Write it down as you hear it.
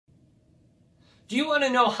Do you want to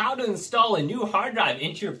know how to install a new hard drive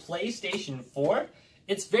into your PlayStation 4?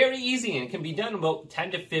 It's very easy and can be done in about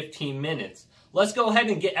 10 to 15 minutes. Let's go ahead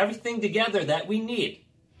and get everything together that we need.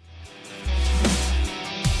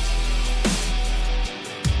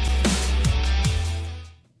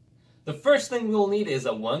 The first thing we'll need is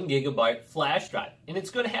a 1 GB flash drive, and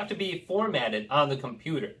it's going to have to be formatted on the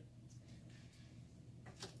computer.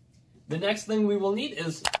 The next thing we will need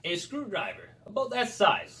is a screwdriver, about that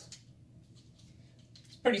size.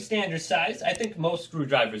 It's pretty standard size. I think most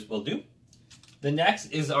screwdrivers will do. The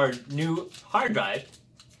next is our new hard drive,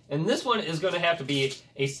 and this one is going to have to be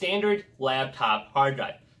a standard laptop hard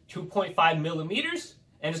drive, 2.5 millimeters,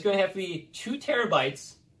 and it's going to have to be 2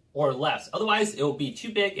 terabytes or less. Otherwise, it will be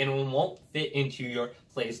too big and it won't fit into your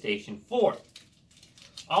PlayStation 4.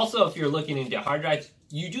 Also, if you're looking into hard drives,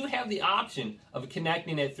 you do have the option of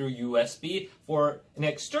connecting it through USB for an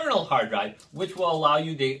external hard drive, which will allow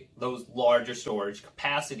you those larger storage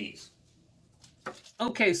capacities.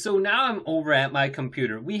 Okay, so now I'm over at my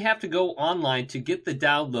computer. We have to go online to get the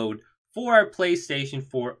download for our PlayStation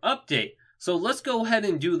 4 update. So let's go ahead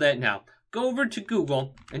and do that now. Go over to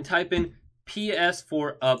Google and type in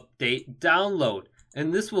PS4 update download.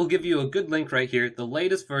 And this will give you a good link right here, the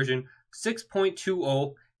latest version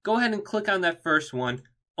 6.20. Go ahead and click on that first one,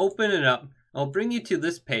 open it up. I'll bring you to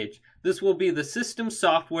this page. This will be the system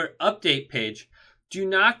software update page. Do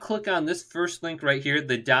not click on this first link right here,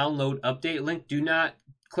 the download update link. Do not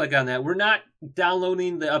click on that. We're not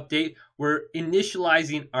downloading the update. We're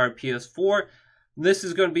initializing our PS4. This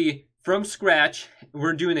is going to be from scratch.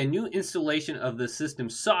 We're doing a new installation of the system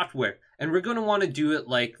software, and we're going to want to do it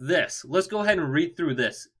like this. Let's go ahead and read through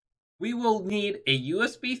this. We will need a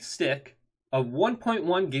USB stick of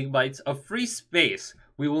 1.1 gigabytes of free space.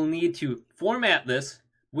 We will need to format this,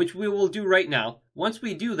 which we will do right now. Once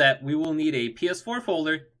we do that, we will need a PS4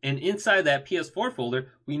 folder, and inside that PS4 folder,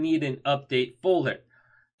 we need an update folder.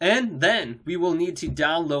 And then we will need to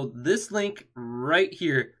download this link right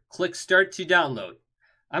here. Click Start to Download.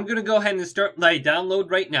 I'm going to go ahead and start my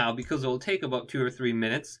download right now because it will take about 2 or 3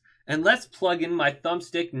 minutes. And let's plug in my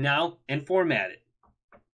thumbstick now and format it.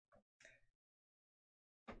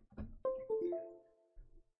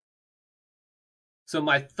 So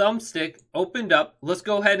my thumbstick opened up. Let's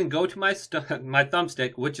go ahead and go to my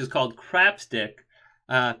thumbstick, which is called crapstick.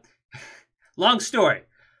 Long story.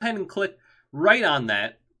 Go ahead and click right on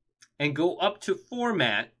that and go up to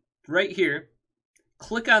format right here.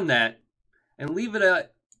 Click on that and leave it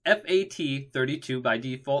at FAT32 by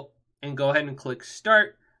default and go ahead and click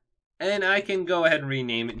start. And I can go ahead and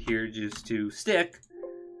rename it here just to stick.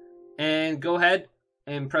 And go ahead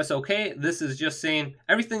and press OK. This is just saying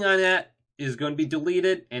everything on that is going to be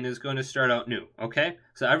deleted and is going to start out new. Okay,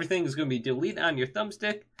 so everything is going to be deleted on your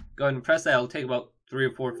thumbstick. Go ahead and press that. It'll take about 3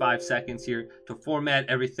 or 4 or 5 seconds here to format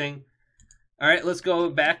everything. All right, let's go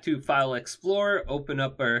back to File Explorer, open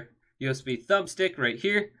up our USB thumbstick right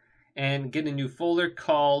here, and get a new folder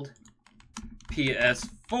called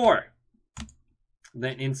PS4.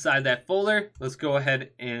 Then inside that folder, let's go ahead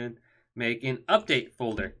and make an update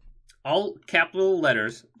folder. All capital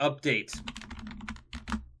letters, update.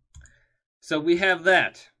 So we have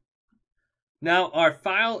that. Now our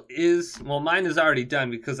file is, well, mine is already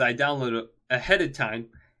done because I downloaded it ahead of time,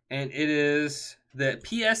 and it is the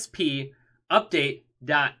PSP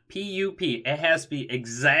update.pup. It has to be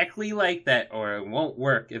exactly like that or it won't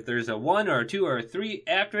work. If there's a 1 or a 2 or a 3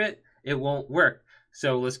 after it, it won't work.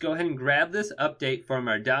 So let's go ahead and grab this update from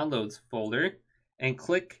our downloads folder and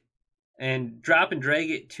click and drop and drag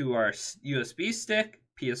it to our USB stick,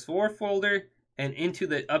 PS4 folder, and into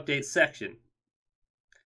the update section.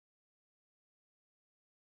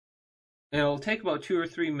 And it'll take about 2 or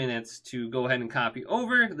 3 minutes to go ahead and copy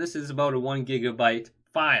over. This is about a 1 gigabyte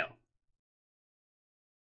file.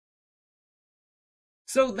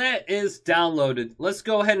 So that is downloaded. Let's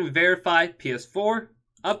go ahead and verify PS4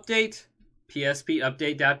 update, PSP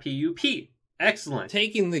update.pup. Excellent.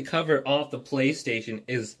 Taking the cover off the PlayStation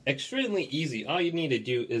is extremely easy. All you need to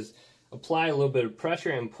do is apply a little bit of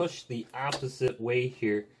pressure and push the opposite way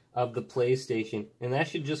here of the PlayStation. And that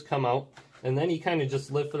should just come out. And then you kind of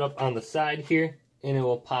just lift it up on the side here and it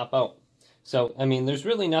will pop out. So, I mean, there's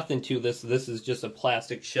really nothing to this. This is just a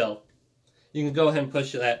plastic shell. You can go ahead and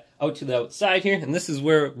push that out to the outside here. And this is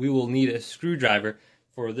where we will need a screwdriver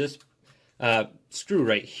for this screw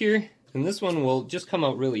right here. And this one will just come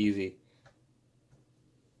out really easy.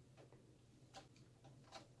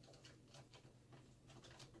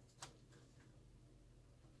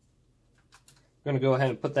 I'm going to go ahead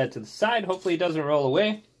and put that to the side. Hopefully it doesn't roll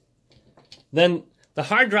away. Then the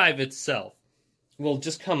hard drive itself will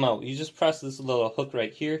just come out. You just press this little hook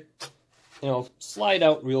right here slide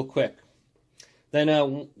out real quick.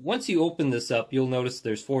 Then once you open this up, you'll notice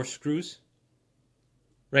there's 4 screws.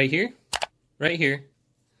 Right here,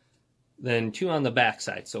 then 2 on the back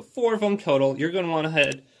side. So 4 of them total. You're going to want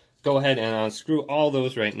to go ahead and unscrew all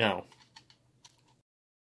those right now.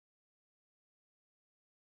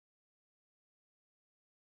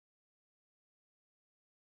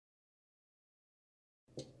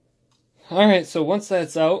 Alright, so once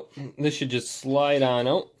that's out, this should just slide on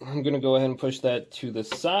out. I'm going to go ahead and push that to the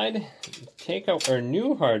side. Take out our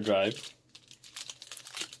new hard drive.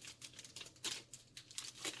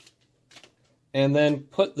 And then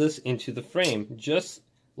put this into the frame, just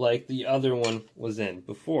like the other one was in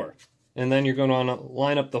before. And then you're going to want to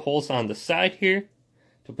line up the holes on the side here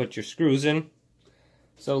to put your screws in.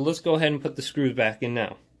 So let's go ahead and put the screws back in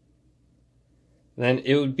now. Then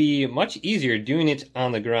it would be much easier doing it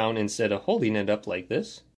on the ground instead of holding it up like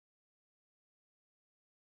this.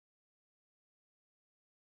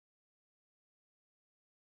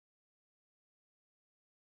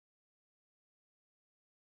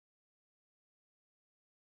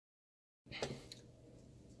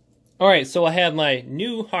 Alright, so I have my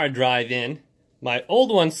new hard drive in, my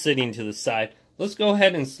old one sitting to the side. Let's go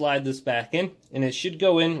ahead and slide this back in, and it should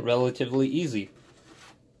go in relatively easy.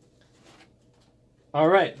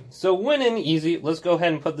 Alright, so when in easy, let's go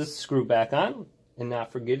ahead and put this screw back on, and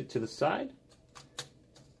not forget it to the side.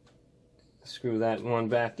 Screw that one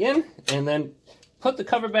back in, and then put the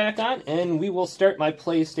cover back on, and we will start my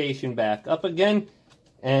PlayStation back up again,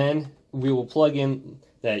 and we will plug in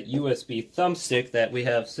that USB thumbstick that we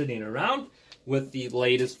have sitting around with the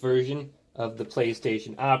latest version of the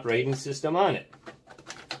PlayStation operating system on it.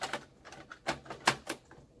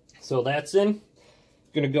 So that's in.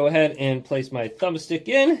 I'm going to go ahead and place my thumbstick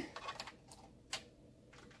in.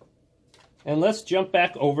 And let's jump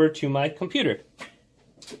back over to my computer.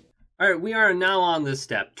 Alright, we are now on this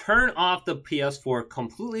step. Turn off the PS4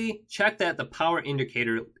 completely. Check that the power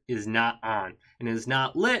indicator is not on and is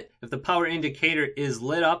not lit. If the power indicator is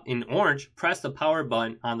lit up in orange, press the power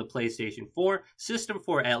button on the PlayStation 4 system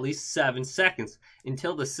for at least 7 seconds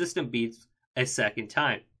until the system beeps a second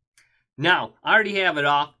time. Now, I already have it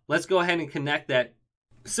off. Let's go ahead and connect that.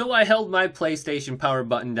 So I held my PlayStation power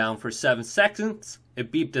button down for 7 seconds.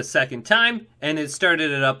 It beeped a second time and it started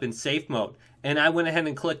it up in safe mode. And I went ahead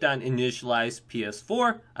and clicked on initialize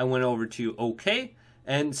PS4. I went over to OK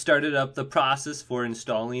and started up the process for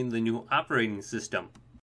installing the new operating system.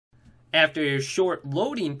 After a short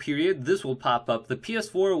loading period, this will pop up. The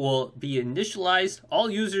PS4 will be initialized.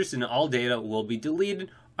 All users and all data will be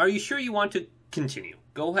deleted. Are you sure you want to continue?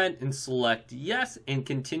 Go ahead and select yes and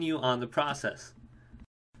continue on the process.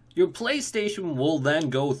 Your PlayStation will then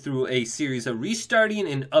go through a series of restarting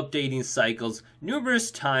and updating cycles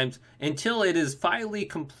numerous times until it is finally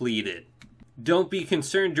completed. Don't be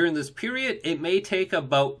concerned during this period, it may take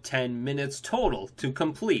about 10 minutes total to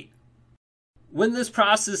complete. When this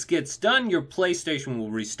process gets done, your PlayStation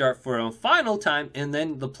will restart for a final time and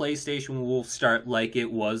then the PlayStation will start like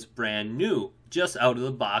it was brand new, just out of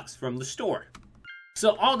the box from the store.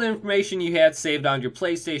 So all the information you had saved on your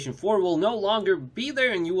PlayStation 4 will no longer be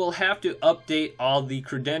there and you will have to update all the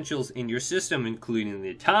credentials in your system, including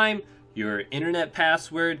the time, your internet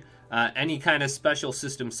password, any kind of special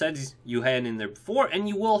system settings you had in there before, and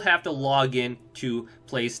you will have to log in to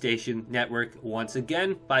PlayStation Network once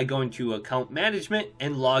again by going to Account Management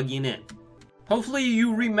and logging in. Hopefully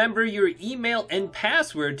you remember your email and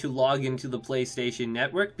password to log into the PlayStation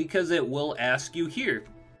Network because it will ask you here.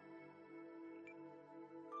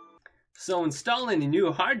 So installing a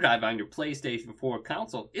new hard drive on your PlayStation 4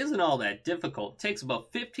 console isn't all that difficult. It takes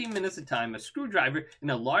about 15 minutes of time, a screwdriver,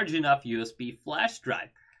 and a large enough USB flash drive.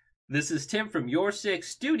 This is Tim from Your Six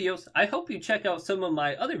Studios. I hope you check out some of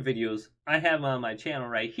my other videos I have on my channel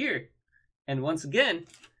right here. And once again,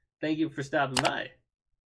 thank you for stopping by.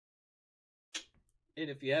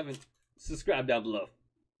 And if you haven't, subscribe down below.